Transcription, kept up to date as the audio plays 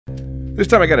This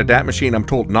time I got a DAT machine. I'm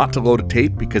told not to load a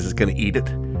tape because it's going to eat it.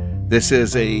 This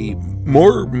is a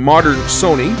more modern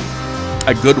Sony,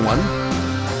 a good one.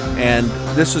 And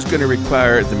this is going to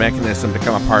require the mechanism to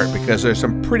come apart because there's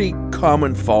some pretty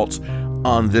common faults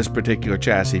on this particular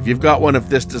chassis. If you've got one of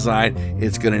this design,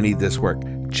 it's going to need this work.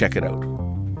 Check it out.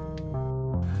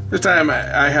 This time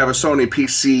I have a Sony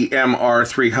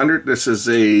PCM-R300. This is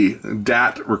a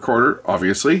DAT recorder,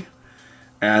 obviously.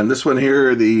 And this one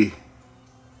here, the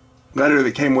letter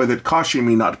that came with it cautioning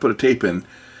me not to put a tape in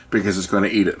because it's going to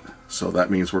eat it. So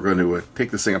that means we're going to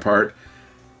take this thing apart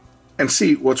and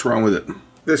see what's wrong with it.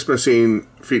 This machine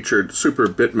featured super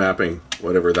bit mapping,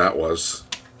 whatever that was,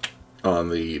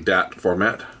 on the DAT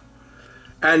format,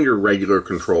 and your regular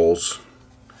controls.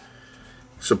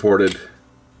 Supported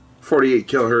 48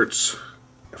 kilohertz,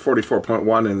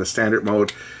 44.1 in the standard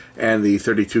mode, and the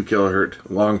 32 kilohertz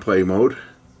long play mode.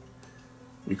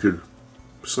 You could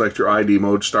select your ID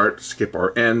mode, start, skip,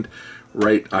 or end,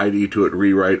 write ID to it,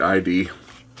 rewrite ID.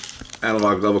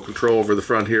 Analog level control over the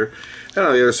front here. And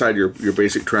on the other side, your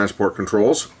basic transport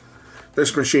controls.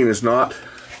 This machine is not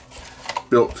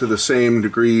built to the same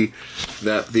degree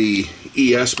that the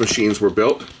ES machines were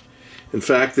built. In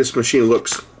fact, this machine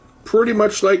looks pretty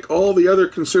much like all the other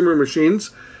consumer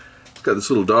machines. It's got this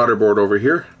little daughter board over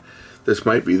here. This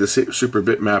might be the super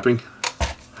bit mapping.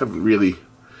 Haven't really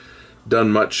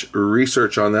done much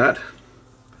research on that.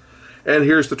 And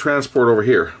here's the transport over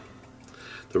here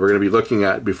that we're going to be looking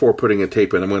at before putting a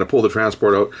tape in. I'm going to pull the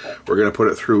transport out. We're going to put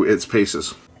it through its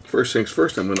paces. First things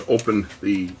first, I'm going to open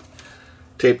the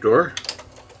tape door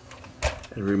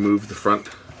and remove the front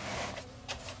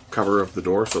cover of the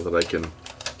door so that I can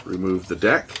remove the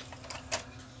deck.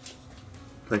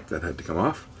 I think that had to come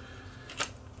off.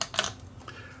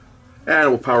 And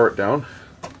we'll power it down.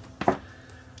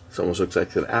 This almost looks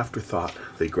like an afterthought,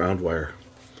 the ground wire.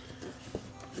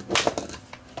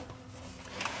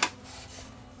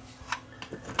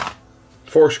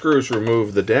 Four screws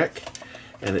remove the deck,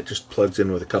 and it just plugs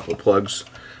in with a couple of plugs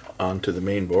onto the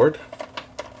main board.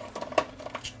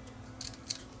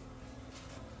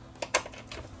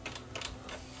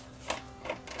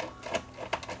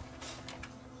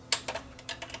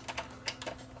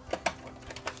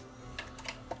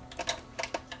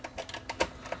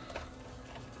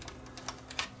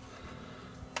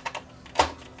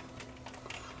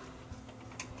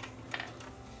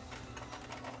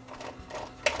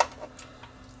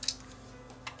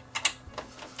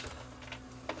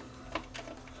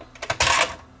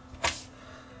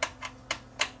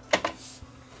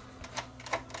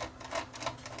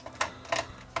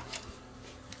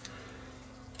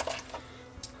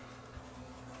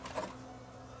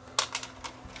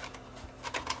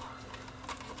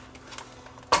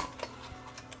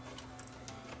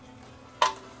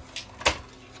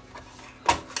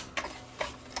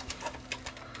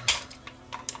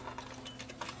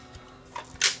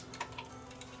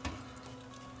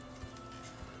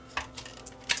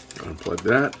 Unplug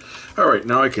that. Alright,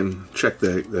 now I can check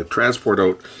the transport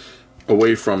out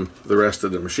away from the rest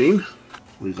of the machine.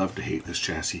 We love to hate this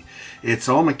chassis. It's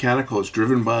all mechanical. It's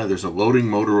driven by, there's a loading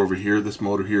motor over here. This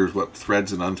motor here is what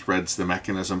threads and unthreads the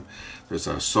mechanism. There's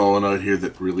a solenoid here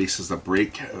that releases the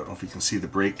brake. I don't know if you can see the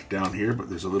brake down here, but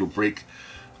there's a little brake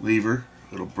lever,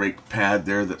 little brake pad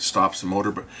there that stops the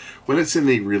motor. But when it's in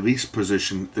the release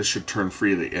position, this should turn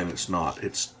freely, and it's not.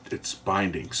 It's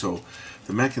binding. So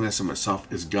the mechanism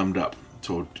itself is gummed up.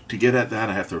 So to get at that,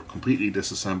 I have to completely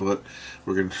disassemble it.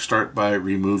 We're going to start by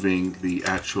removing the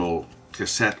actual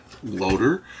cassette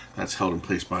loader. That's held in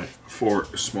place by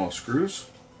 4 small screws.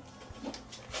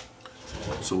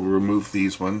 So we'll remove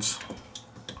these ones.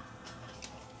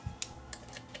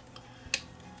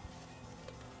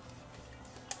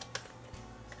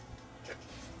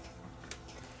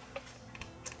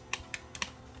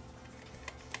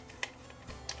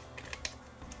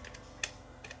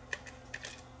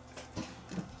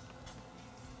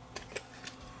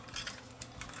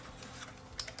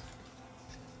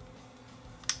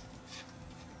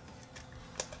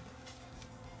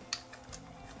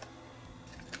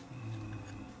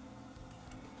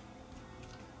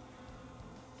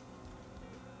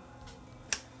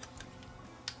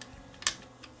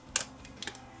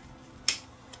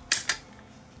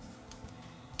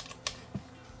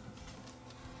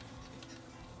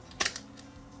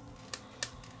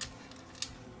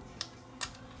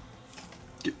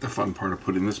 Get the fun part of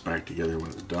putting this back together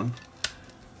when it's done.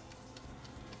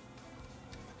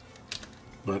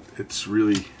 But it's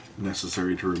really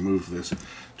necessary to remove this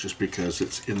just because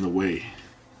it's in the way.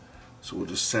 So we'll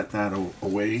just set that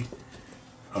away,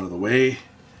 out of the way.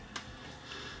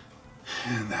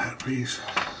 And that piece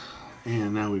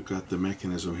And now we've got the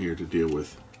mechanism here to deal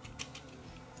with.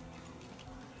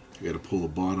 You got to pull the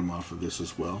bottom off of this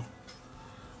as well.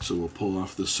 So we'll pull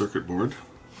off the circuit board.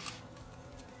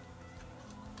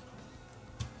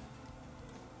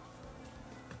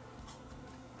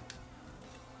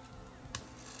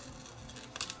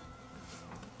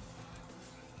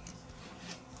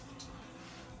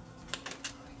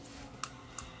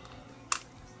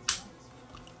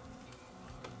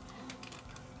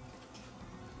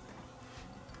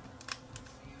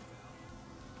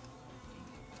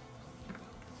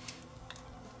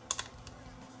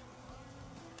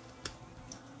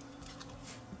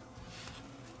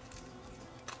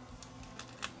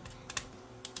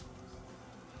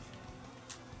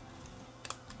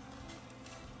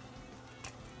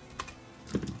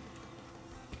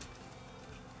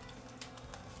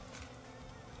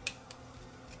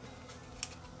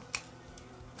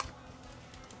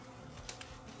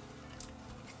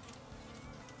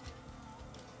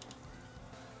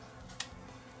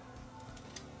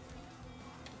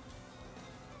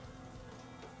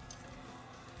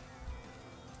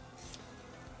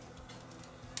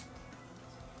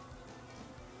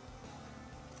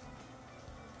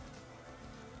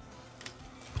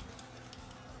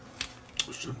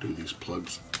 Let's undo these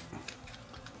plugs.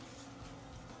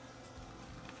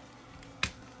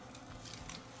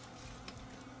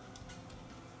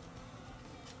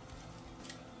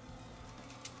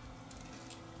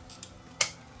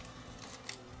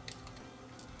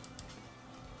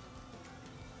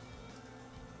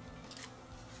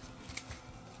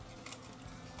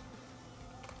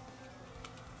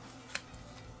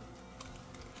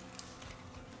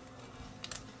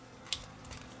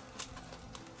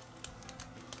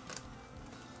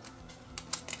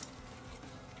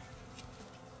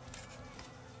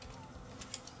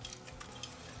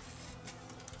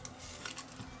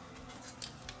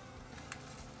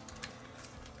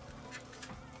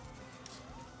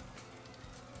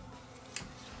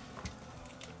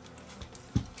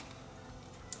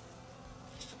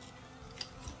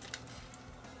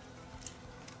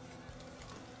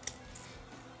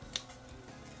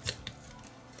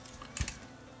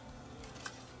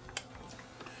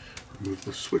 Remove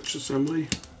the switch assembly,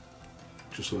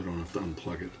 just so I don't have to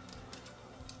unplug it.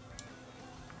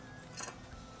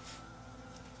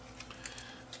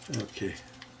 Okay,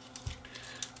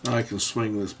 now I can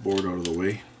swing this board out of the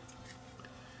way,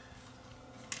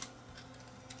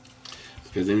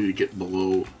 because I need to get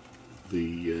below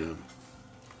the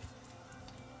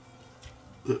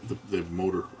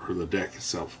motor or the deck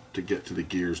itself to get to the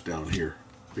gears down here,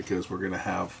 because we're going to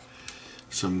have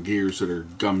some gears that are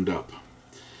gummed up.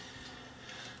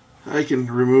 I can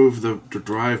remove the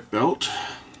drive belt.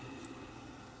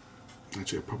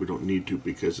 Actually, I probably don't need to,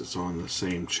 because it's on the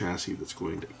same chassis that's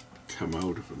going to come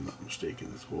out, if I'm not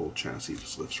mistaken. This whole chassis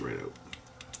just lifts right out.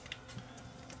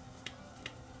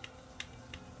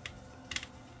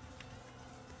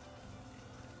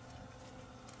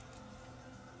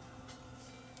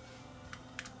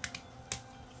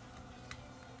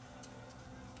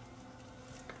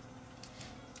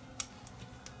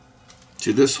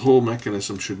 See, this whole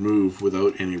mechanism should move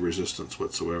without any resistance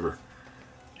whatsoever,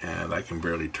 and I can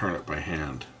barely turn it by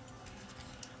hand.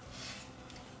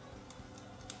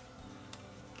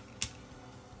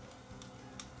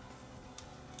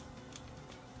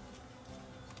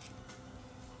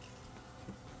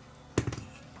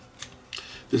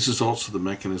 This is also the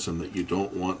mechanism that you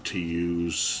don't want to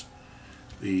use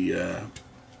the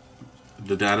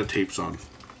data tapes on,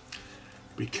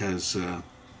 because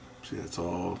see, it's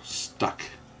all stuck.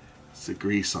 It's the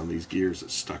grease on these gears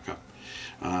that's stuck up.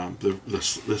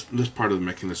 This part of the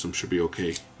mechanism should be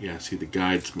okay. Yeah, see, the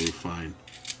guides move fine.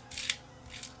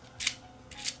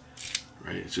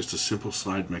 Right, it's just a simple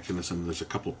slide mechanism. There's a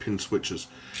couple pin switches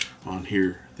on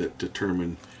here that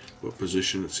determine what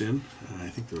position it's in. I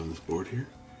think they're on this board here.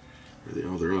 They're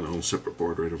on their own separate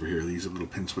board right over here. These are little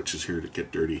pin switches here that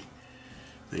get dirty.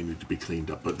 They need to be cleaned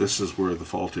up. But this is where the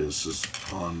fault is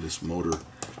on this motor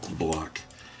block.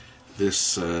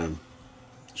 This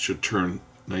should turn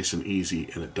nice and easy,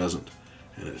 and it doesn't.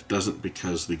 And it doesn't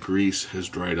because the grease has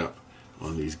dried up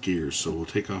on these gears. So we'll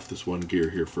take off this one gear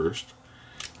here first,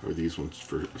 or these ones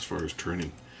for as far as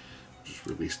turning. Just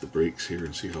release the brakes here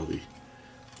and see how the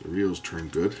reels turn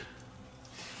good.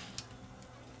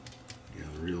 Yeah,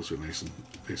 the reels are nice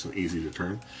and easy to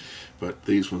turn, but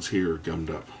these ones here are gummed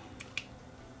up.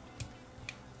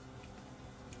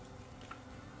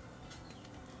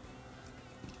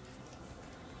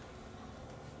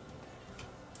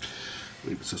 I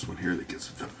believe it's this one here that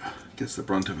gets the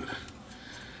brunt of it.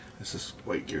 It's this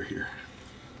white gear here.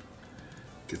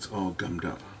 Gets all gummed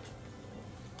up.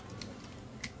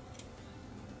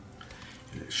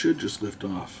 it should just lift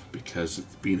off because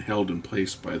it's being held in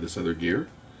place by this other gear.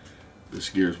 This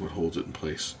gear is what holds it in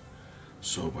place.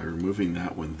 So by removing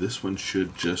that one, this one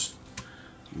should just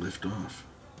lift off.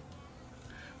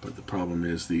 But the problem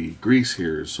is the grease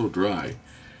here is so dry,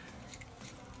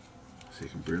 so you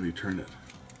can barely turn it.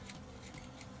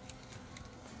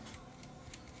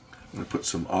 I'm going to put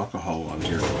some alcohol on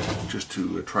here just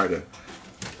to try to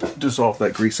dissolve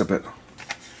that grease a bit.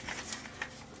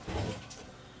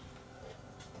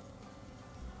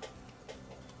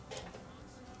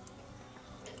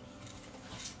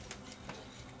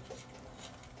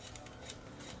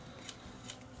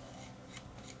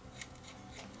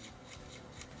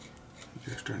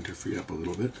 Just trying to free up a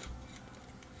little bit.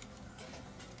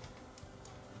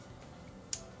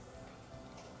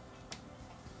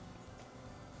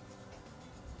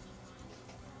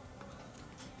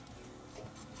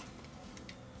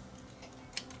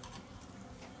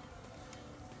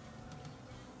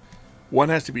 One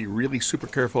has to be really super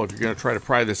careful if you're going to try to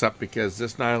pry this up, because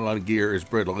this nylon gear is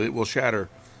brittle. It will shatter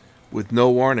with no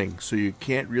warning, so you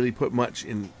can't really put much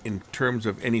in terms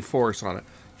of any force on it.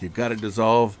 You've got to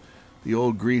dissolve the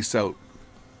old grease out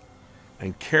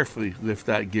and carefully lift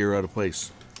that gear out of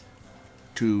place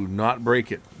to not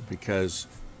break it, because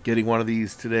getting one of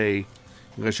these today,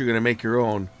 unless you're going to make your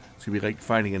own, it's going to be like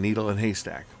finding a needle in a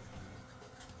haystack.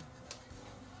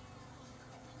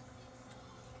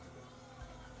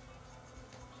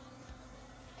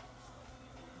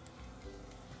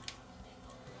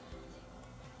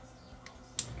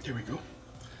 There we go.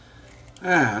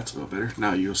 Ah, that's a little better.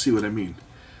 Now you'll see what I mean.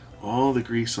 All the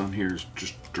grease on here is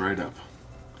just dried up.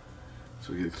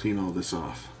 So we gotta clean all this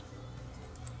off.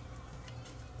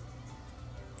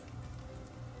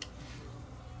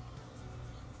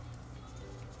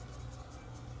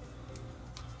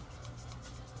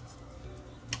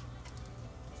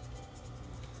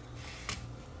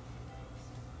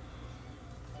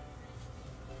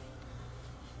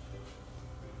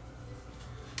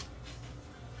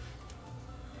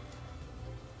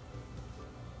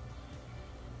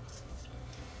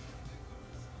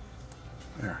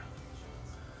 There.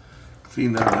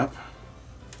 Clean that up.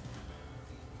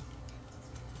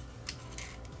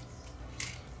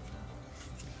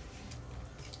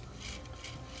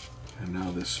 And now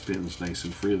this spins nice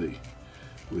and freely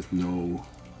with no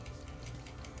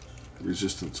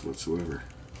resistance whatsoever.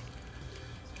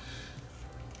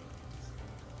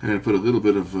 I'm going to put a little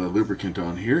bit of lubricant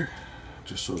on here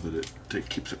just so that it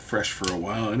keeps it fresh for a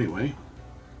while anyway.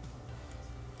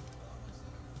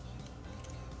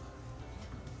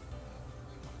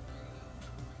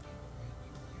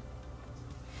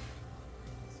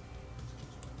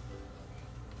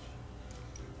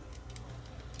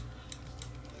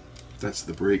 That's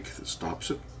the brake that stops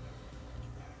it.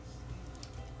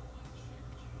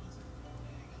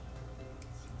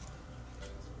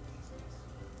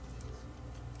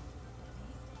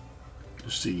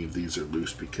 Just seeing if these are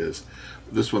loose, because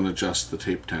this one adjusts the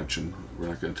tape tension. We're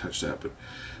not going to touch that, but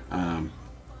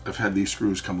I've had these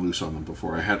screws come loose on them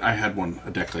before. I had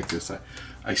a deck like this.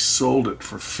 I sold it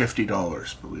for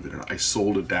 $50, believe it or not. I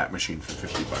sold a DAT machine for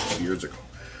 $50 years ago.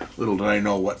 Little did I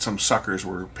know what some suckers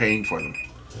were paying for them.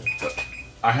 But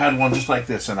I had one just like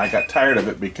this, and I got tired of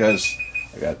it because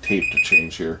I got tape to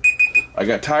change here. I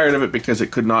got tired of it because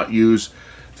it could not use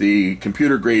the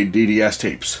computer grade DDS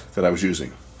tapes that I was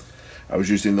using. I was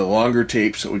using the longer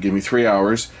tapes that would give me 3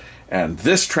 hours, and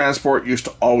this transport used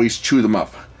to always chew them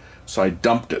up. So I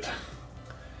dumped it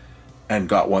and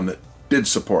got one that did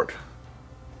support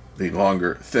the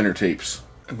longer, thinner tapes.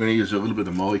 I'm going to use a little bit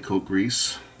of Molykote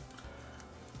grease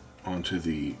onto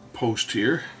the post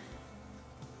here.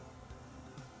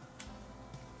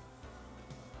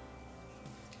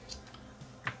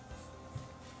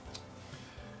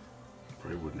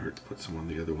 Probably wouldn't hurt to put some on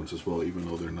the other ones as well, even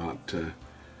though they're not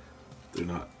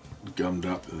gummed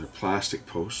up and they're plastic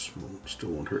posts. Still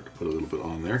won't hurt to put a little bit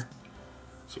on there.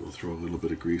 So we'll throw a little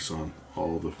bit of grease on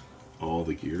all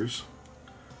the gears.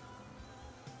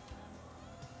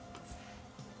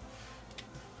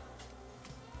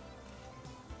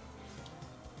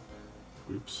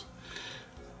 Oops.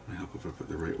 Let me help if I put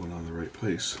the right one on the right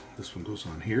place. This one goes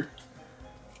on here.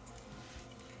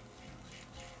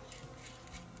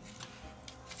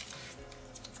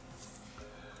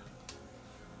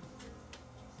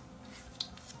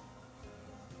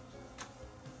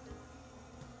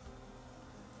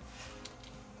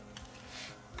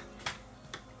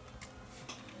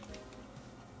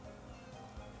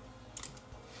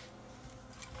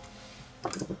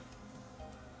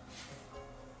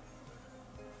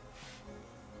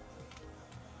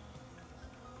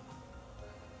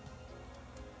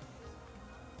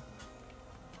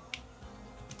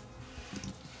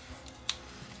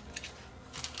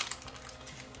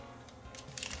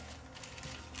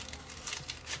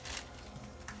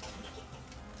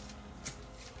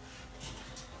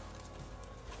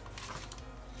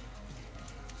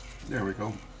 There we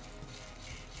go.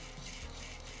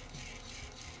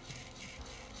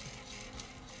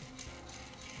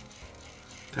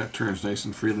 That turns nice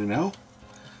and freely now,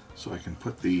 so I can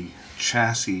put the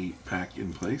chassis back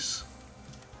in place.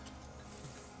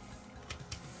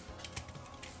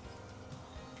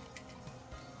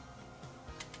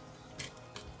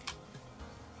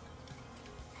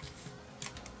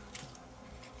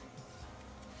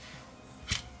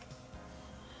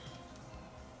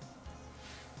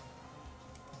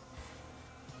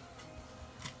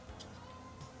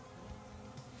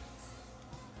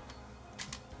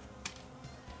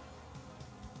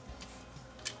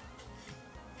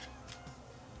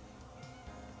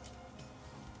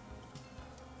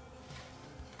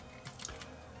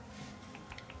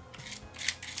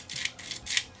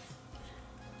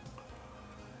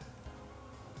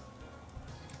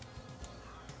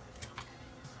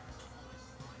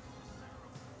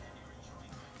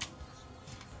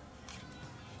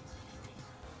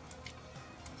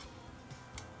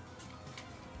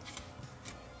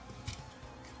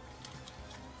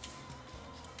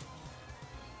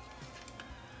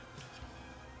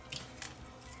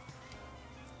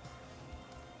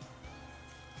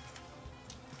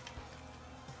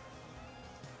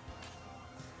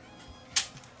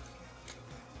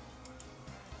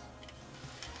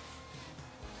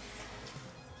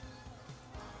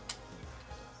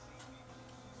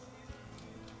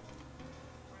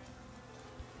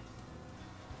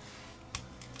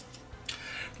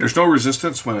 There's no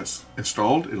resistance when it's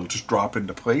installed. It'll just drop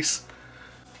into place.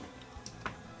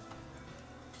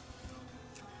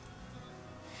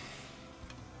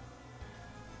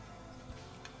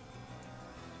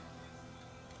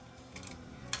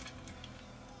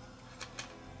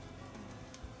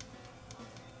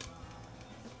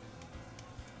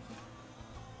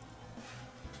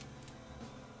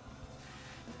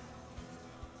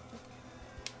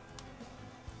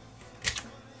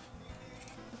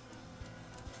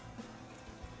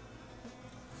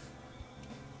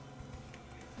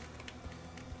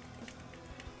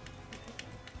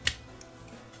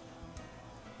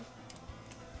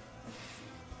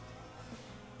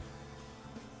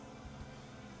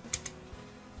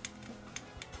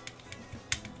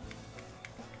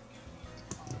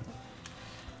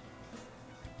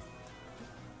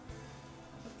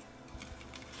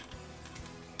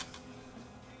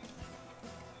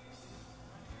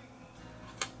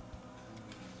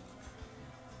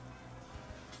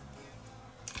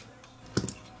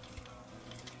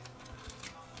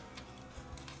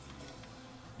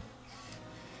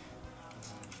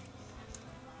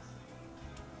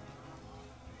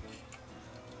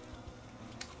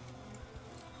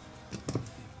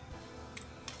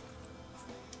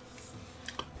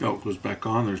 Belt goes back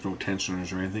on. There's no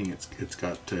tensioners or anything. It's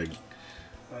got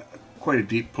quite a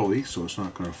deep pulley, so it's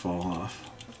not going to fall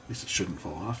off. At least it shouldn't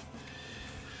fall off.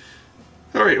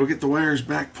 All right, we'll get the wires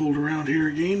back pulled around here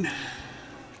again.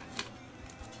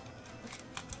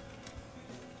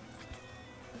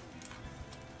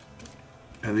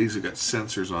 And these have got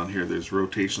sensors on here. There's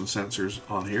rotation sensors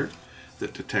on here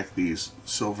that detect these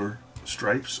silver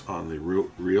stripes on the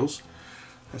reels.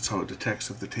 That's how it detects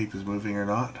if the tape is moving or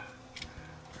not.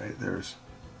 Right, there's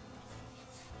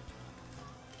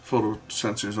photo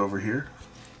sensors over here.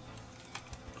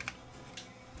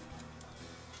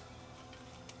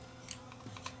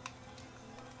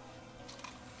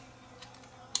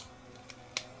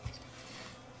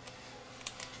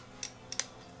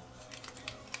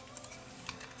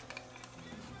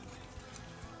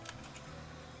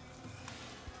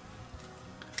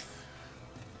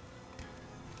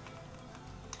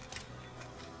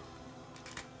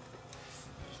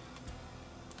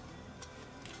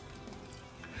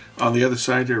 On the other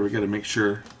side here, we got to make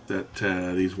sure that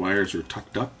these wires are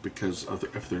tucked up, because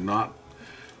if they're not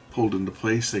pulled into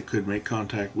place, they could make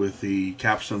contact with the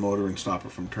capstan motor and stop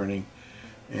it from turning.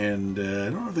 And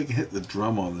I don't know if they can hit the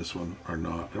drum on this one or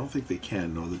not. I don't think they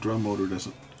can. No, the drum motor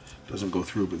doesn't go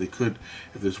through, but they could,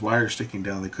 if there's wires sticking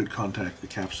down, they could contact the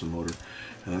capstan motor.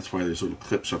 And that's why there's little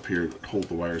clips up here that hold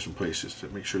the wires in place, just to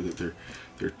make sure that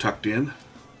they're tucked in.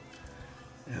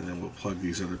 And then we'll plug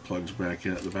these other plugs back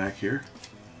in at the back here.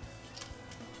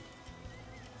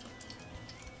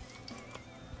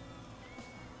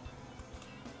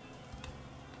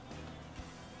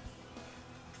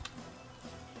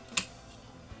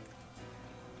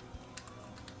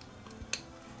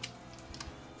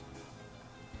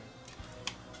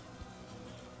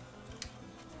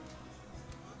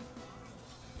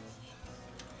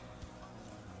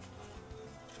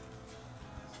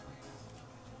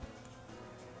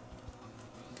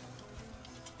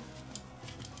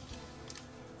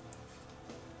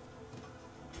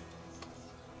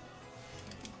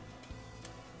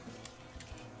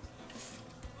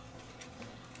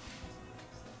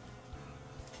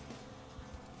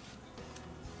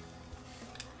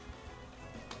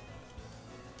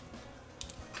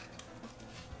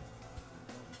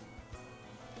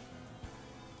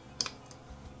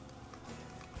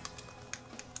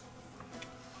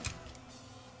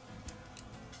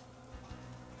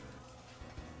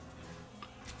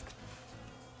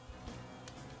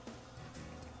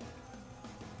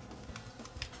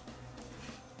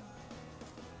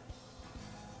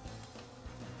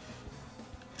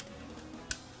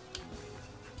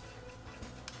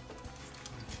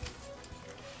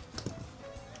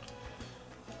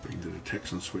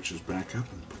 detection switches back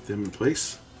up and put them in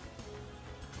place.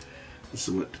 This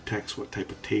is what detects what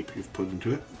type of tape you've put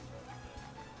into it,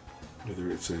 whether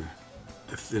it's a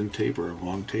thin tape or a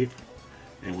long tape,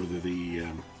 and whether the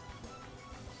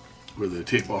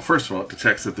tape, well, first of all, it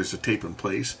detects that there's a tape in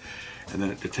place, and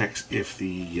then it detects if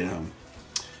the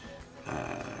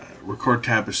record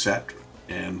tab is set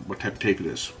and what type of tape it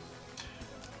is,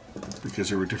 because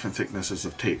there were different thicknesses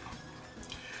of tape.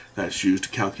 That's used to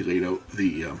calculate out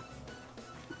the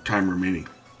time remaining.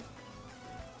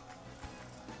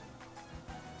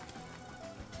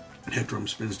 Head drum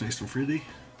spins nice and freely.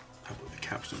 How about the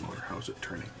capstan motor? How is it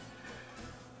turning?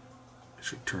 It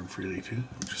should turn freely too.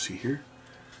 Just see here.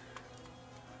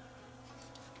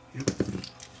 Yep.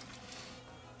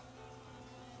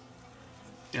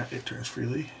 Yeah, it turns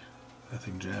freely.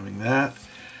 Nothing jamming that.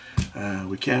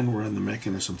 We can run the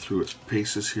mechanism through its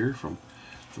paces here from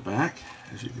the back.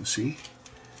 As you can see,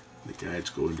 the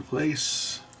guides go into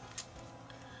place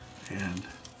and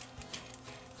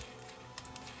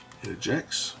it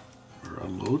ejects or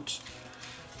unloads.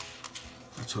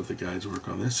 That's how the guides work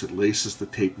on this. It laces the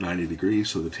tape 90 degrees,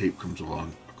 so the tape comes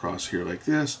along across here like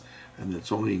this, and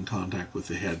it's only in contact with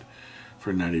the head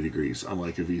for 90 degrees,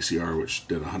 unlike a VCR which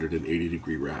did a 180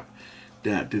 degree wrap.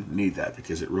 DAT didn't need that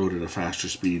because it wrote at a faster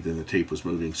speed than the tape was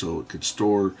moving, so it could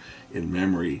store in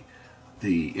memory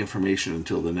the information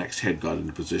until the next head got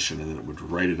into position, and then it would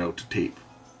write it out to tape.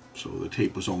 So the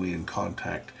tape was only in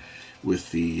contact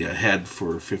with the head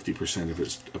for 50%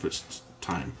 of its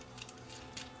time.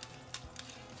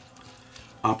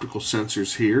 Optical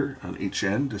sensors here on each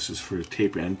end. This is for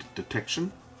tape end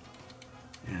detection,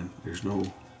 and there's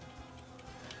no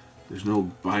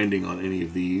binding on any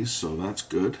of these, so that's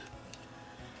good.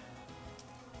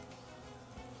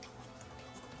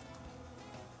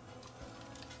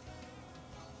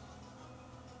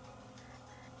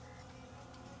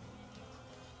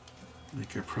 I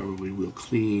think I probably will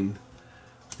clean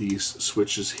these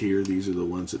switches here. These are the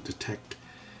ones that detect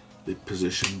the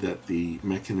position that the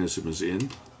mechanism is in.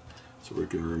 So we're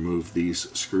going to remove these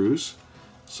screws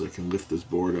so I can lift this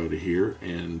board out of here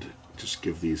and just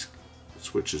give these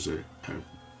switches a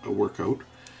workout,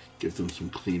 give them some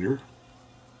cleaner,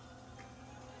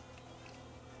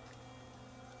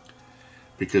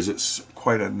 because it's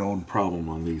quite a known problem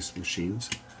on these machines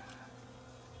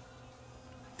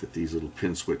that these little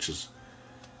pin switches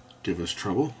give us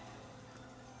trouble.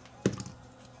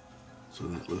 So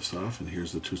that lifts off, and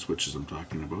here's the two switches I'm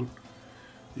talking about.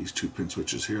 These two pin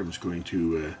switches here, I'm just going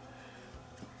to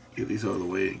get these out of the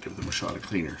way and give them a shot of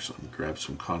cleaner. So I'm going to grab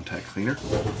some contact cleaner.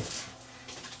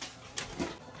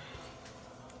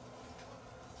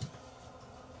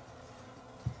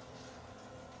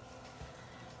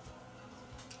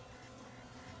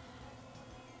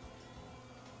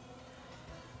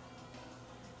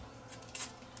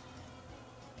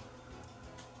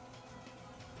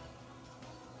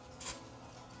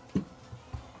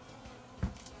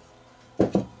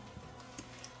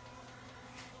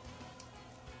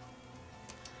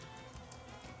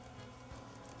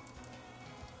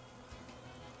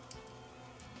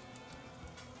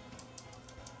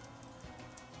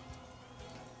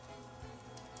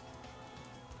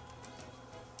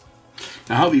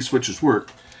 Now how these switches work,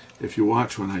 if you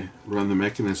watch when I run the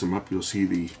mechanism up, you'll see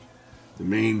the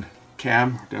main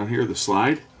cam down here, the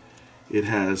slide. It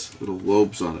has little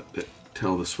lobes on it that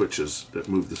tell the switches, that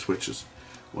move the switches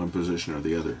one position or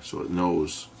the other. So it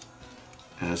knows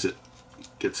as it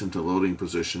gets into loading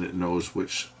position, it knows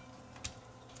which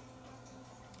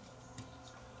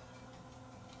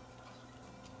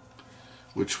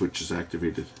switch is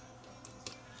activated.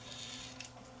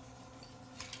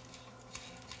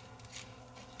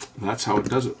 That's how it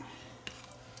does it.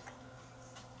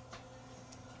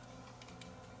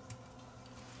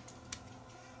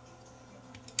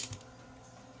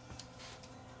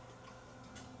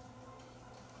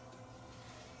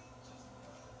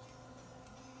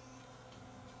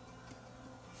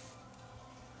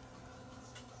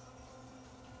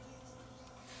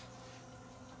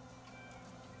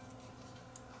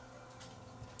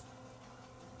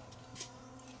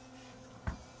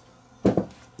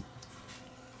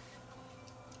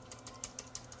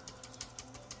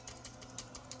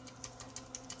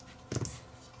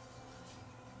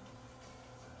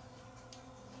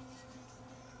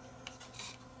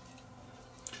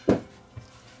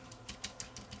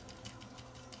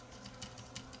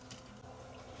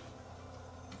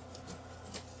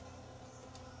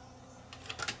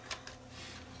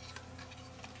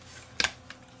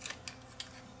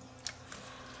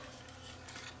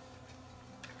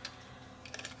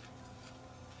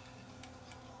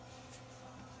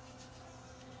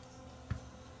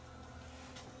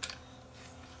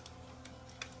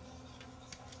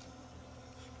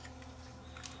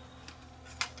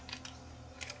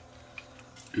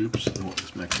 Oops, I don't want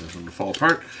this mechanism to fall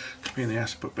apart. It's a pain in the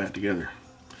ass to put back together.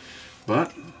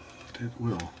 But it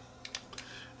will.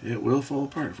 It will fall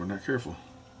apart if we're not careful.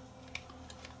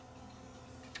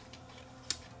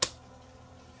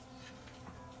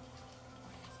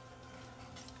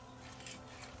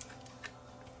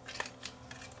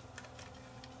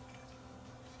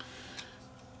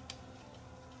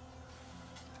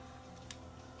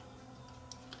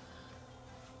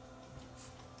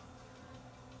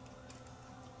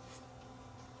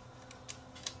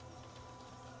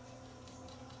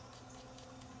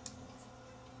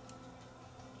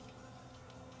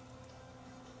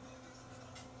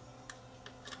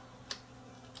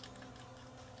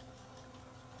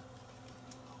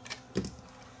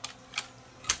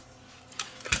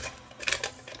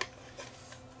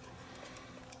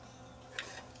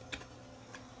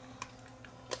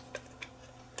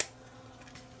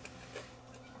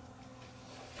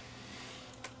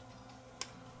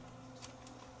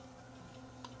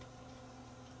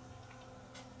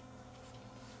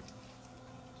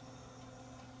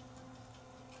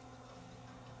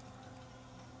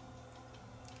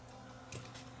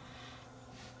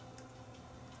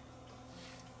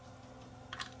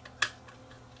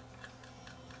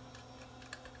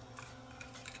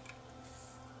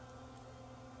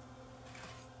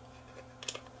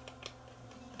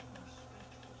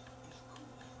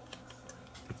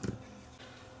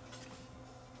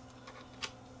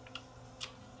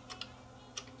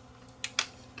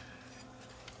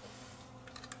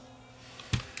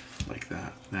 Like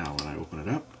that. Now when I open it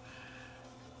up,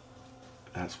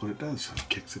 that's what it does. It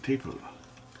kicks the tape out.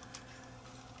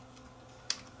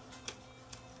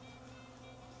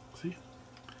 See?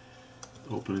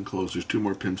 Open and close. There's 2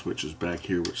 more pin switches back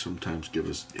here which sometimes give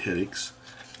us headaches.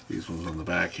 These ones on the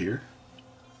back here.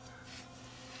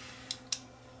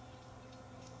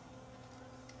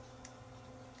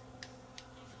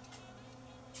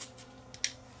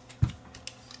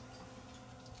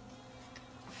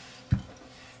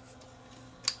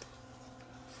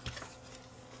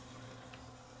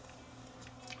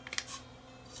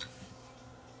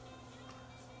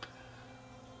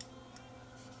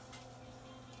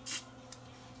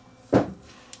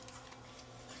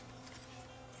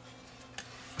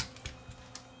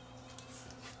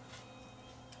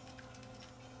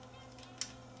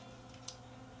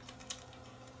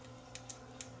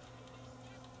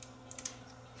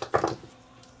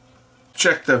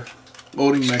 Check the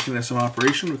loading mechanism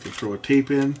operation. We can throw a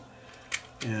tape in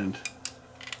and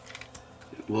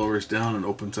it lowers down and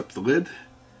opens up the lid.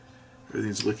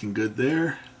 Everything's looking good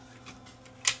there.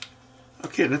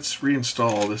 Okay, let's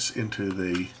reinstall this into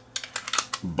the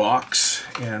box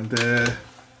and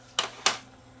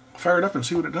fire it up and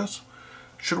see what it does.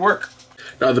 Should work.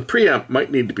 Now the preamp might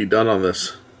need to be done on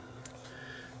this.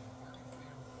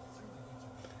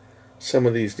 Some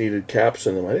of these needed caps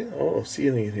in them. I don't see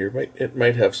any in here. It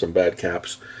might have some bad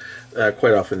caps.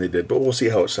 Quite often they did, but we'll see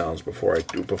how it sounds before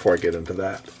I get into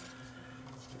that.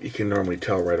 You can normally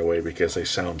tell right away because they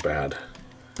sound bad.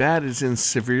 Bad is in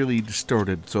severely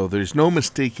distorted, so there's no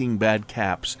mistaking bad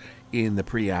caps in the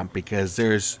preamp because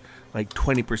there's like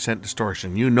 20%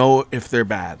 distortion. You know if they're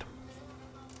bad.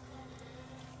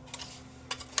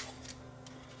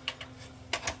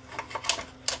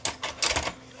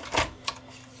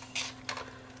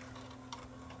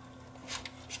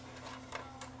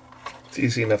 It's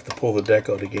easy enough to pull the deck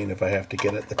out again if I have to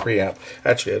get at the preamp.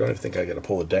 Actually, I don't even think I got to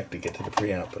pull the deck to get to the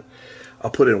preamp, but I'll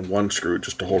put in 1 screw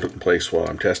just to hold it in place while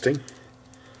I'm testing.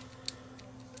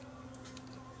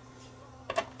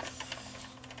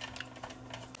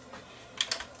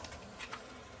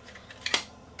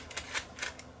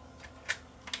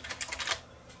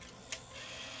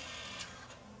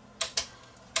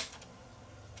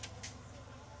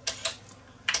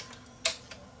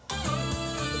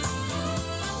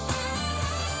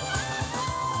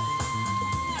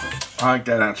 I think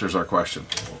that answers our question.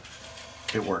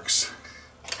 It works.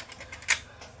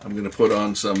 I'm going to put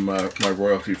on some my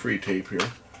royalty-free tape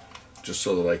here, just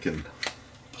so that I can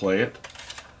play it.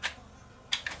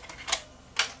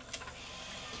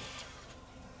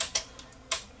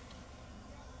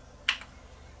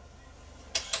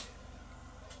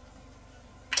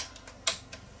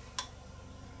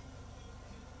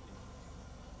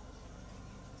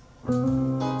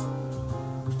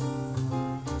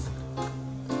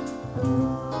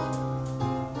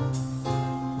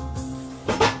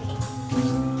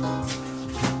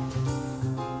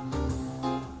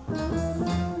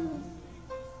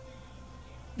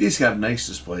 These have nice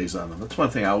displays on them. That's one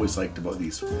thing I always liked about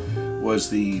these, was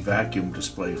the vacuum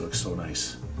display looks so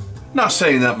nice. Not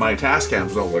saying that my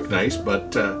Tascams don't look nice,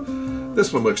 but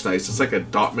This one looks nice. It's like a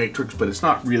dot matrix, but it's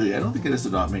not really. I don't think it is a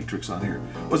dot matrix on here.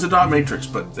 Well, it's a dot matrix,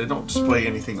 but they don't display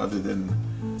anything other than,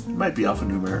 it might be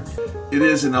alphanumeric. It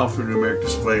is an alphanumeric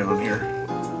display on here.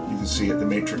 You can see it, the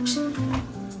matrix.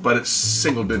 But it's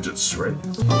single digits, right?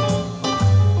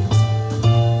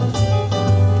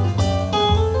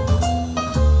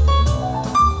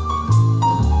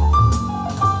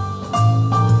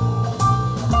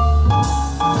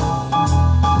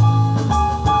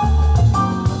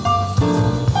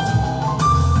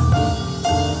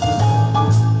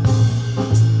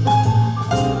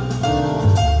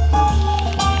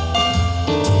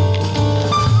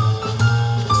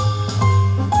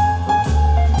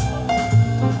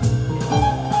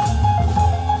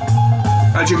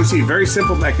 As you can see, very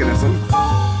simple mechanism.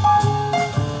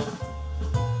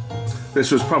 This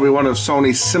was probably one of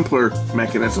Sony's simpler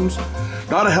mechanisms.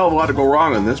 Not a hell of a lot to go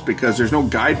wrong on this because there's no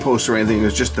guideposts or anything,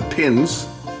 there's just the pins.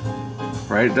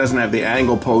 Right? It doesn't have the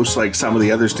angle posts like some of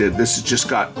the others did. This has just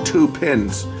got 2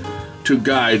 pins, 2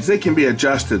 guides. They can be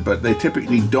adjusted, but they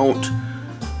typically don't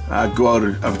go out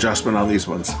of adjustment on these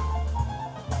ones.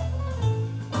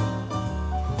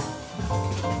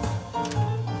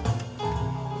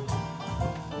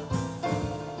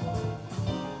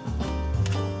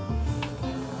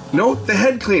 Note the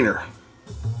head cleaner.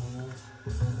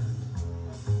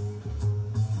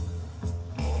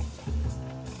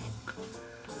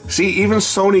 See, even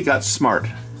Sony got smart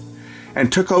and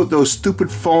took out those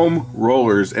stupid foam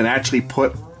rollers and actually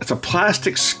put, it's a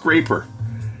plastic scraper.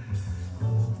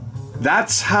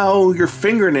 That's how your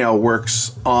fingernail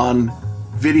works on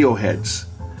video heads.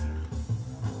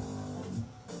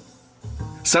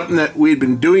 Something that we had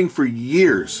been doing for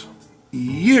years,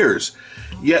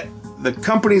 yet the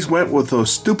companies went with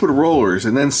those stupid rollers,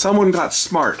 and then someone got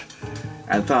smart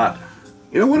and thought,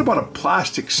 you know, what about a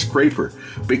plastic scraper?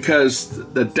 Because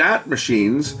the DAT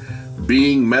machines,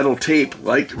 being metal tape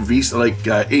like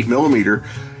 8mm,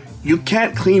 you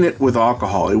can't clean it with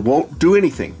alcohol. It won't do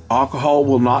anything. Alcohol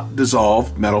will not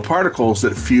dissolve metal particles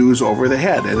that fuse over the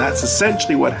head, and that's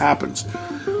essentially what happens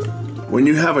when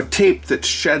you have a tape that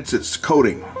sheds its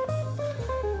coating.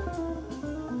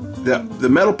 The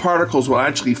metal particles will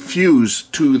actually fuse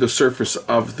to the surface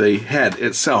of the head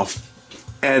itself,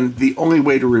 and the only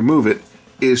way to remove it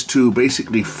is to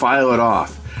basically file it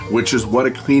off, which is what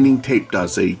a cleaning tape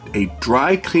does. A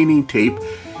dry cleaning tape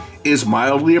is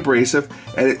mildly abrasive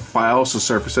and it files the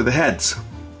surface of the heads.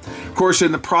 Of course,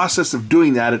 in the process of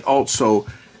doing that, it also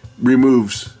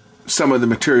removes some of the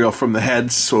material from the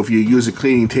heads, so if you use a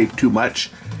cleaning tape too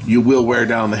much, you will wear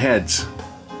down the heads.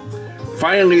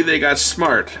 Finally, they got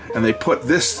smart and they put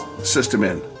this system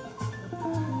in.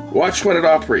 Watch when it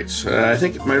operates. I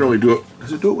think it might only do it.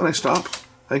 Does it do it when I stop?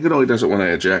 I think it only does it when I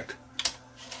eject.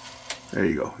 There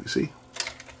you go, you see?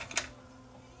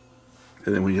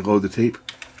 And then when you load the tape.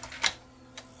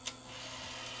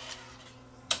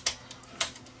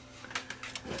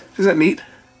 Isn't that neat?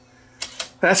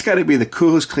 That's got to be the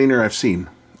coolest cleaner I've seen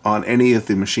on any of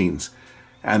the machines.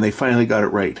 And they finally got it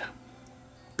right.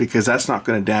 Because that's not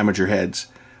going to damage your heads,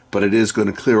 but it is going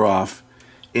to clear off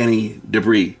any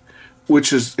debris,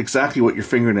 which is exactly what your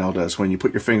fingernail does when you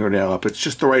put your fingernail up. It's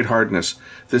just the right hardness.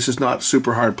 This is not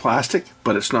super hard plastic,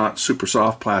 but it's not super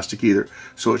soft plastic either.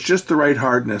 So it's just the right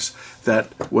hardness that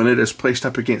when it is placed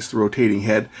up against the rotating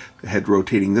head, the head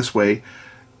rotating this way,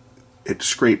 it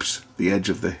scrapes the edge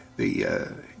of the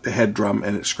head drum,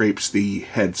 and it scrapes the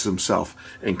heads themselves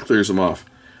and clears them off.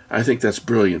 I think that's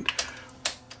brilliant.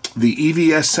 The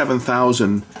EVS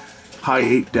 7000 High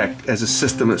 8 deck as a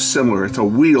system that's similar. It's a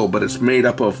wheel, but it's made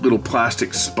up of little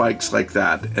plastic spikes like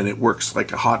that, and it works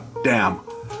like a hot damn.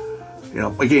 You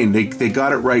know, again, they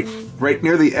got it right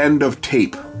near the end of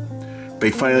tape.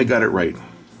 They finally got it right.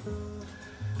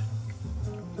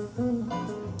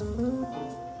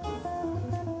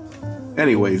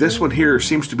 Anyway, this one here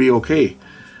seems to be okay.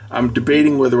 I'm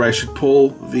debating whether I should pull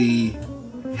the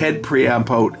head preamp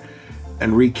out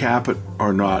and recap it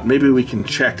or not. Maybe we can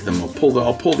check them. I'll pull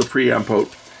the preamp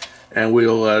out, and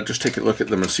we'll just take a look at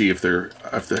them and see if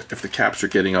the caps are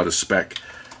getting out of spec.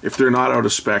 If they're not out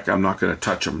of spec, I'm not going to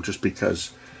touch them, just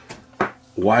because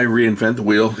why reinvent the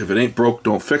wheel? If it ain't broke,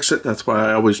 don't fix it. That's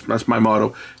why that's my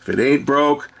motto. If it ain't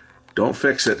broke, don't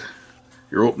fix it.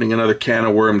 You're opening another can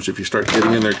of worms if you start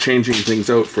getting in there changing things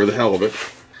out for the hell of it.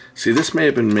 See, this may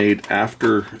have been made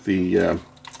after the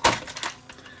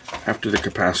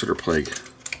capacitor plague.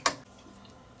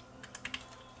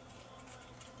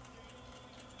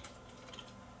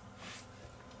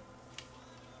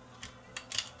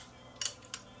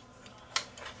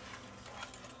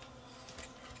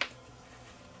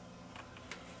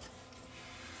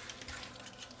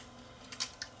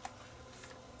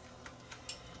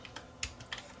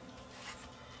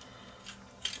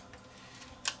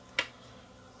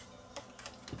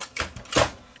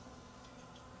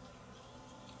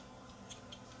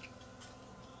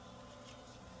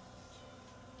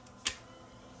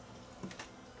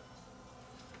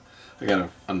 I gotta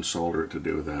unsolder it to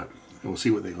do that. And we'll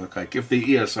see what they look like. If the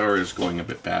ESR is going a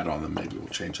bit bad on them, maybe we'll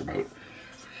change them out.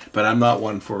 But I'm not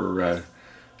one for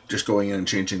just going in and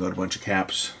changing out a bunch of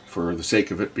caps for the sake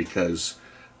of it, because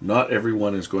not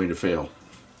everyone is going to fail.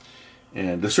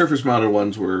 And the surface mounted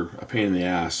ones were a pain in the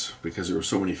ass because there were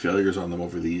so many failures on them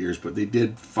over the years, but they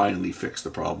did finally fix the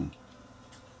problem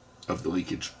of the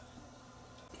leakage.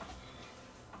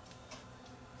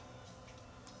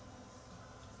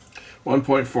 .4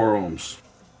 ohms.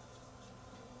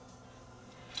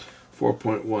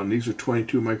 4.1. These are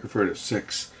 22 microfarad at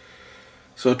 6.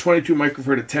 So 22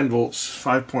 microfarad at 10 volts,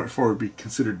 5.4 would be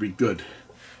considered to be good.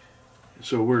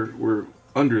 So we're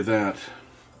under that.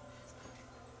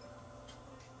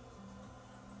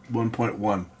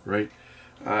 1.1, right?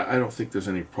 I don't think there's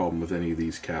any problem with any of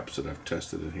these caps that I've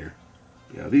tested in here.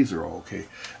 Yeah, these are all okay.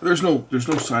 There's no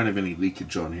sign of any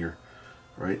leakage on here,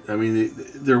 right? I mean,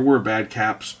 there were bad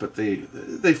caps, but they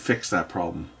fixed that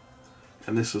problem.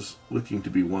 And this is looking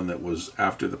to be one that was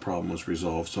after the problem was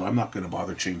resolved, so I'm not going to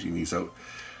bother changing these out.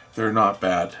 They're not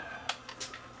bad.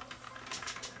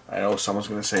 I know someone's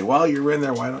going to say, well, you're in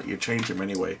there, why don't you change them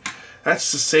anyway?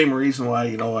 That's the same reason why,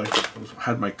 you know, I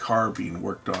had my car being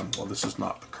worked on. Well, this is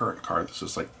not the current car. This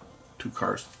is like 2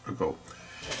 cars ago.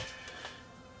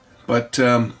 But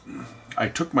I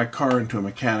took my car into a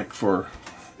mechanic for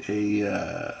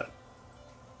a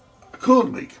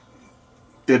coolant leak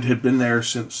that had been there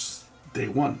since day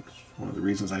one. It's one of the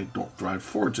reasons I don't drive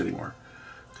Fords anymore,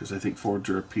 because I think Fords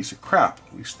are a piece of crap.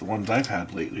 At least the ones I've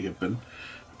had lately have been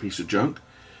a piece of junk.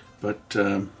 But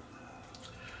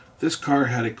this car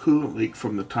had a coolant leak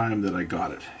from the time that I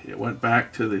got it. It went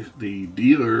back to the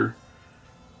dealer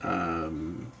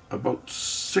about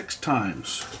 6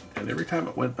 times, and every time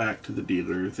it went back to the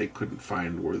dealer, they couldn't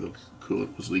find where the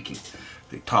coolant was leaking.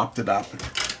 They topped it up and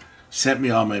sent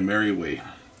me on my merry way.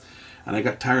 And I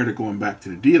got tired of going back to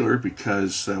the dealer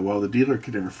because, well, the dealer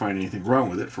could never find anything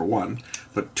wrong with it, for one.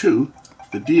 But 2,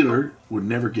 the dealer would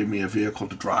never give me a vehicle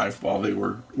to drive while they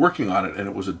were working on it. And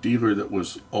it was a dealer that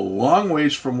was a long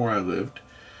ways from where I lived,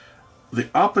 the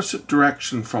opposite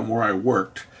direction from where I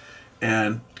worked,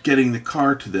 and getting the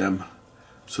car to them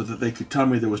so that they could tell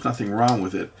me there was nothing wrong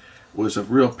with it was a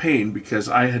real pain, because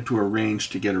I had to arrange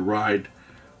to get a ride.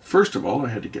 First of all, I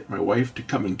had to get my wife to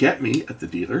come and get me at the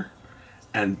dealer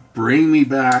and bring me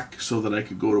back so that I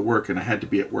could go to work, and I had to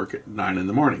be at work at 9 in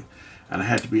the morning, and I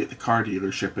had to be at the car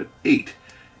dealership at 8.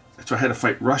 So I had to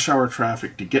fight rush hour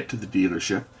traffic to get to the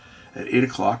dealership at 8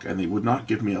 o'clock, and they would not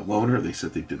give me a loaner. They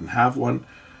said they didn't have one,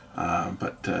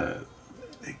 but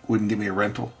they wouldn't give me a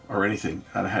rental or anything,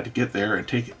 and I had to get there and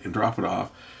take it and drop it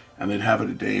off, and they'd have it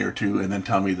a day or 2 and then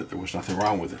tell me that there was nothing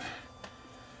wrong with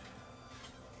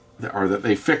it, or that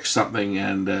they fixed something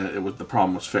and the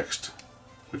problem was fixed,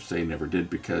 which they never did,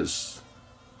 because,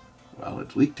 well,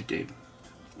 it leaked again.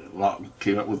 It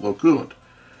came up with low coolant.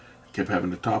 Kept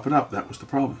having to top it up. That was the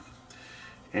problem.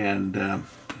 And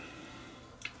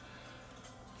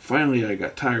finally I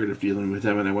got tired of dealing with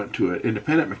them, and I went to an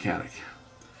independent mechanic.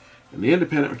 And the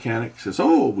independent mechanic says,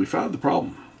 oh, we found the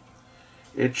problem.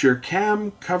 It's your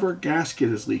cam cover gasket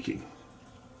is leaking.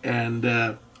 And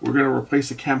we're going to replace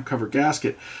the cam cover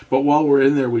gasket, but while we're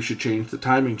in there, we should change the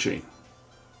timing chain.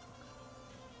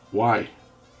 Why?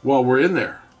 Well, we're in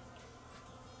there.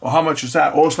 Well, how much is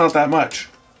that? Oh, it's not that much.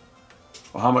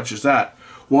 Well, how much is that?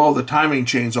 Well, the timing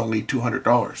chain's only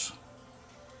 $200.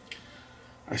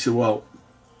 I said, well,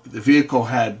 the vehicle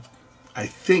had, I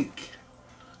think,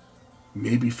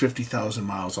 maybe 50,000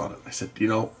 miles on it. I said, you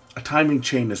know, a timing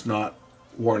chain is not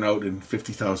worn out in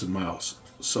 50,000 miles,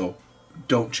 so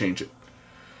don't change it.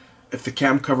 If the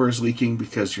cam cover is leaking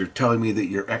because you're telling me that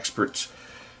your experts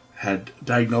had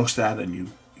diagnosed that and you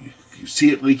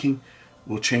see it leaking,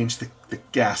 we'll change the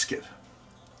gasket.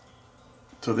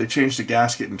 So they changed the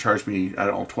gasket and charged me, I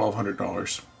don't know,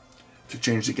 $1,200 to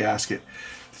change the gasket.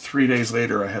 3 days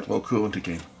later, I had low coolant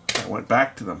again. I went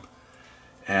back to them,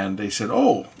 and they said,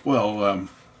 oh, well,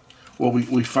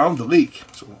 we found the leak.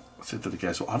 So I said to the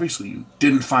guys, well, obviously you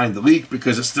didn't find the leak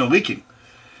because it's still leaking.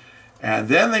 And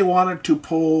then they wanted to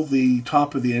pull the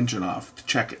top of the engine off to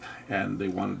check it, and they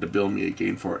wanted to bill me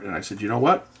again for it. And I said, you know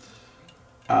what?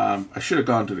 I should have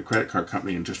gone to the credit card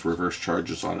company and just reverse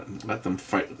charges on it and let them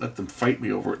fight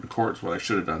me over it in court. Is what I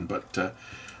should have done, but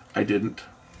I didn't.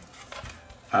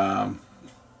 I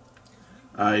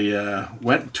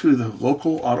went to the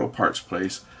local auto parts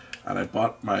place, and I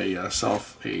bought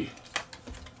myself a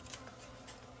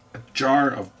jar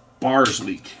of bars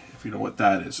leak. If you know what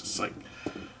that is,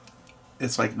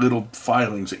 it's like little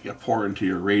filings that you pour into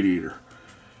your radiator,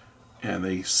 and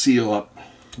they seal up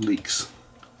leaks.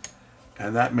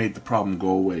 And that made the problem go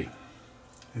away.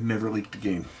 It never leaked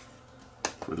again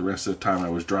for the rest of the time I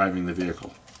was driving the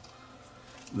vehicle.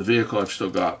 The vehicle I've still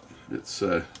got. It's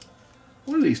one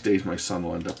of these days my son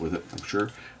will end up with it, I'm sure,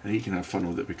 and he can have fun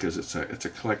with it because it's a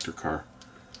collector car,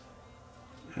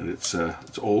 and it's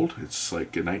old. It's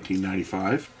like a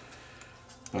 1995,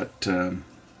 but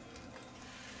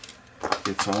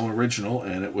it's all original,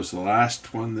 and it was the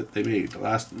last one that they made, the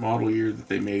last model year that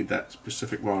they made that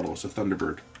specific model. It's a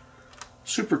Thunderbird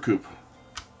Super Coupe.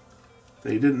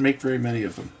 They didn't make very many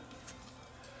of them.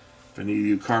 If any of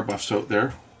you car buffs out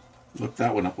there, look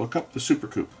that one up. Look up the Super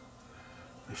Coupe.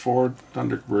 The Ford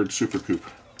Thunderbird Super Coupe.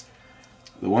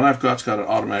 The one I've got's got an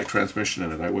automatic transmission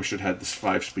in it. I wish it had this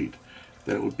 5-speed.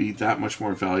 Then it would be that much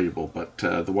more valuable, but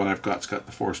the one I've got's got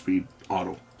the 4-speed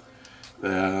auto.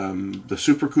 The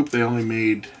Super Coupe they only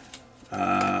made,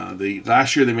 the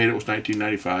last year they made it was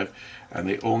 1995, and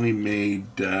they only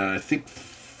made, I think,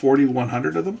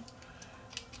 4,100 of them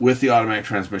with the automatic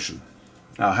transmission.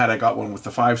 Now, had I got one with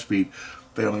the 5-speed,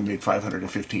 they only made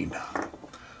 515.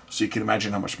 So you can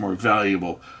imagine how much more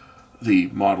valuable the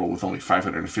model with only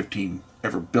 515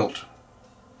 ever built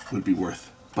would be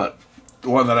worth. But the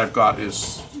one that I've got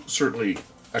is certainly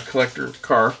a collector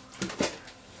car.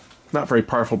 Not very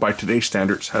powerful by today's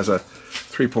standards. Has a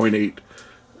 3.8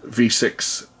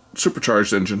 V6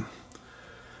 supercharged engine.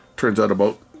 Turns out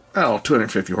about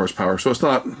 250 horsepower. So it's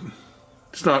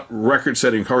not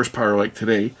record-setting horsepower like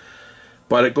today,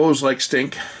 but it goes like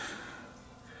stink.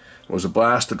 It was a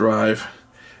blast to drive,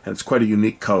 and it's quite a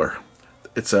unique color.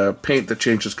 It's a paint that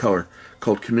changes color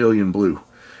called Chameleon Blue.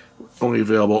 Only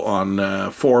available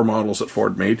on 4 models that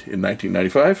Ford made in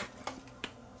 1995.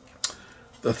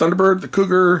 The Thunderbird, the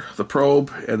Cougar, the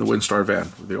Probe, and the Windstar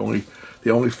van.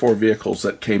 The only 4 vehicles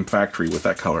that came factory with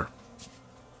that color.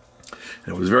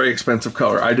 And it was a very expensive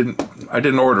color. I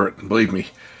didn't order it, believe me.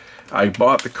 I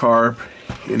bought the car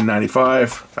in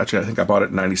 95. Actually, I think I bought it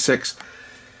in 96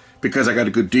 because I got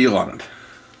a good deal on it.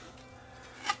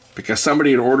 Because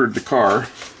somebody had ordered the car,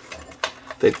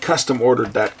 they'd custom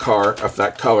ordered that car of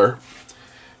that color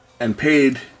and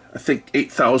paid, I think,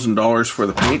 $8,000 for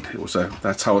the paint. It was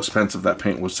that's how expensive that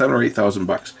paint was. $7,000 or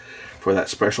 $8,000 for that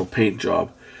special paint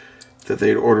job that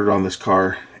they'd ordered on this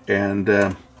car, and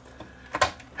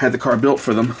had the car built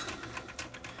for them.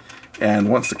 And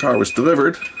once the car was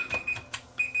delivered,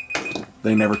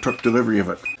 they never took delivery of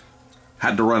it.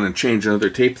 Had to run and change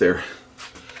another tape there.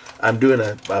 I'm doing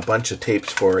a bunch of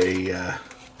tapes for a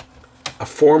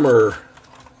former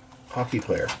hockey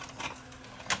player.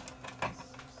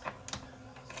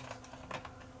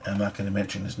 I'm not going to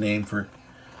mention his name for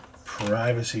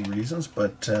privacy reasons,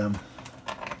 but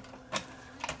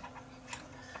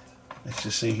let's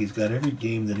just say he's got every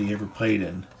game that he ever played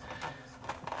in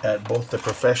at both the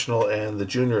professional and the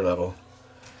junior level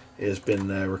has been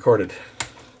recorded.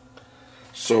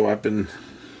 So I've been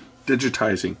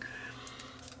digitizing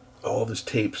all of his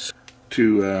tapes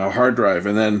to a hard drive,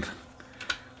 and then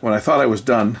when I thought I was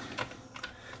done,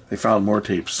 they found more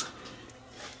tapes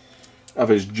of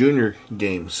his junior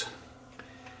games,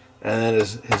 and then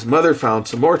his mother found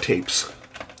some more tapes.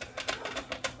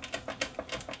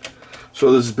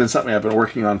 So this has been something I've been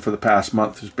working on for the past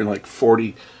month. There's been like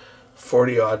 40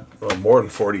 odd, or more than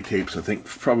 40 tapes, I think.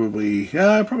 Probably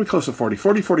close to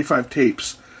 45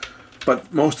 tapes,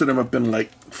 but most of them have been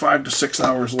like 5 to 6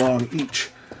 hours long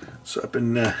each. So I've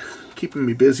been keeping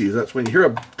me busy. That's when you hear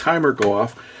a timer go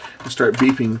off and start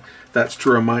beeping, that's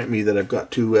to remind me that I've got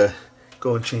to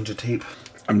go and change a tape.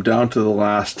 I'm down to the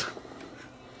last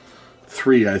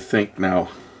 3, I think, now.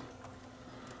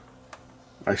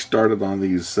 I started on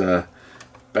these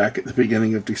back at the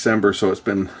beginning of December, so it's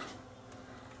been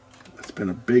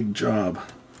a big job.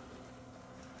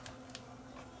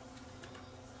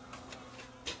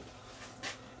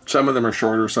 Some of them are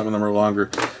shorter, some of them are longer.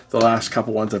 The last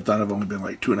couple ones I've done have only been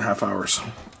like 2.5 hours.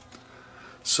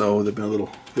 So they've been a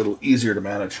little easier to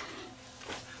manage.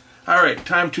 Alright,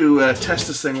 time to test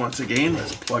this thing once again.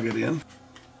 Let's plug it in.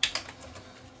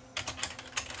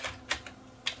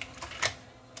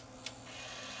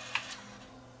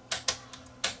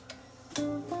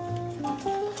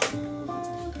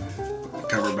 Put the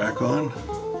cover back on.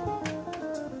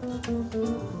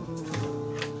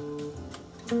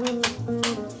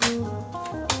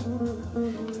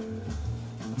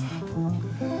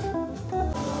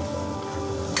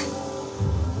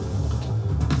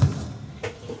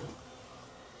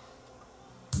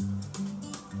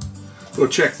 We'll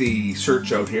check the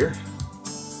search out here,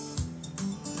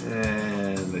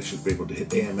 and I should be able to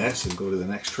hit AMS and go to the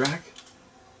next track.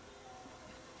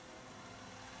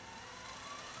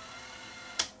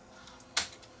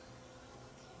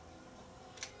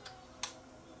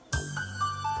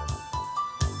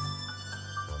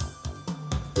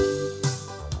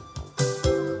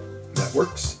 that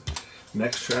works.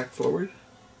 Next track forward.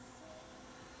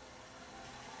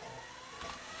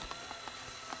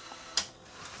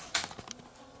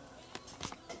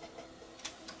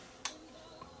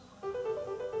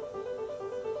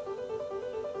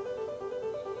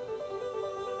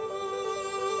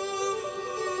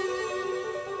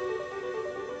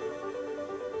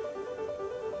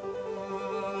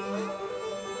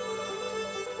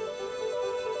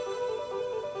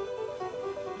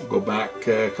 Go back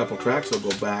a couple tracks. I'll go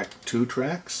back 2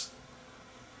 tracks.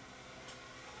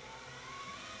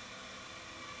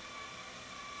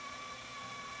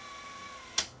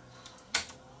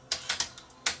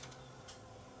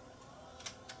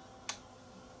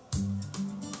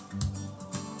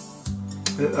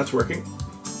 That's working.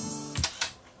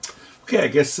 Okay, I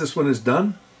guess this one is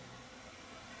done.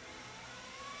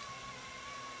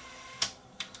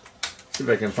 See if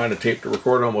I can find a tape to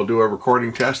record on. We'll do a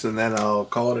recording test and then I'll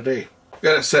call it a day.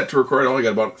 Got it set to record. I only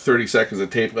got about 30 seconds of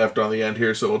tape left on the end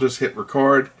here, so we'll just hit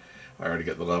record. I already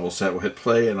got the level set. We'll hit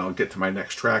play and I'll get to my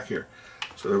next track here.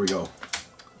 So there we go.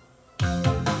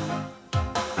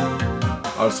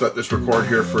 I'll just let this record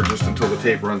here for just until the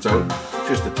tape runs out.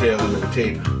 Just the tail end of the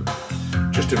tape,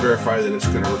 just to verify that it's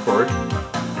going to record.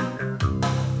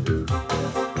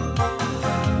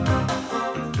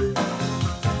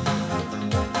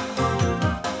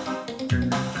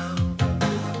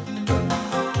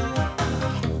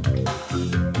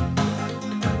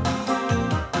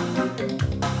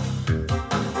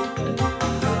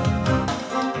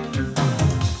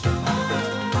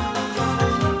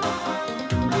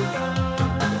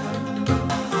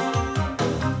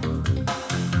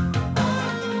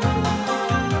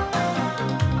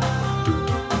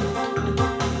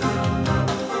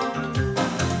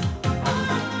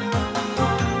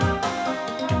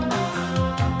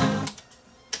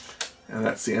 And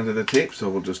that's the end of the tape, so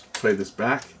we'll just play this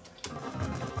back.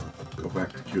 Go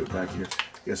back to cue it back here.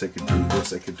 I guess I could do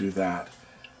this, I could do that.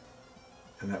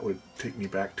 And that would take me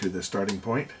back to the starting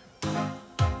point.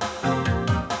 I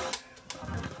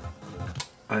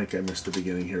think I missed the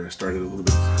beginning here. I started a little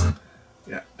bit.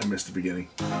 Yeah, I missed the beginning.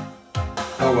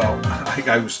 Oh well, I think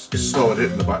I was slow at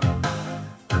hitting the button.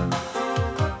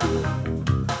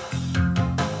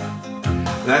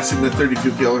 And that's in the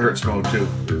 32 kilohertz mode too.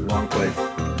 Long play.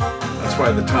 That's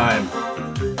why the time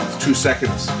is 2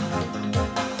 seconds,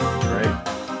 right?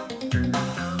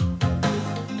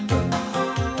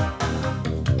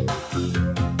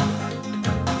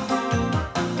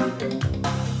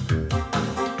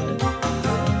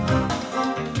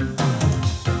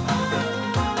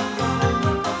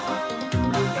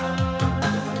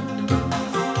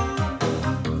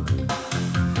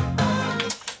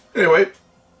 Anyway,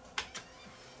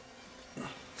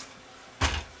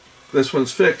 this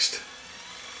one's fixed.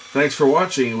 Thanks for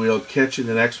watching. We'll catch you in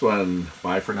the next one.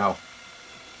 Bye for now.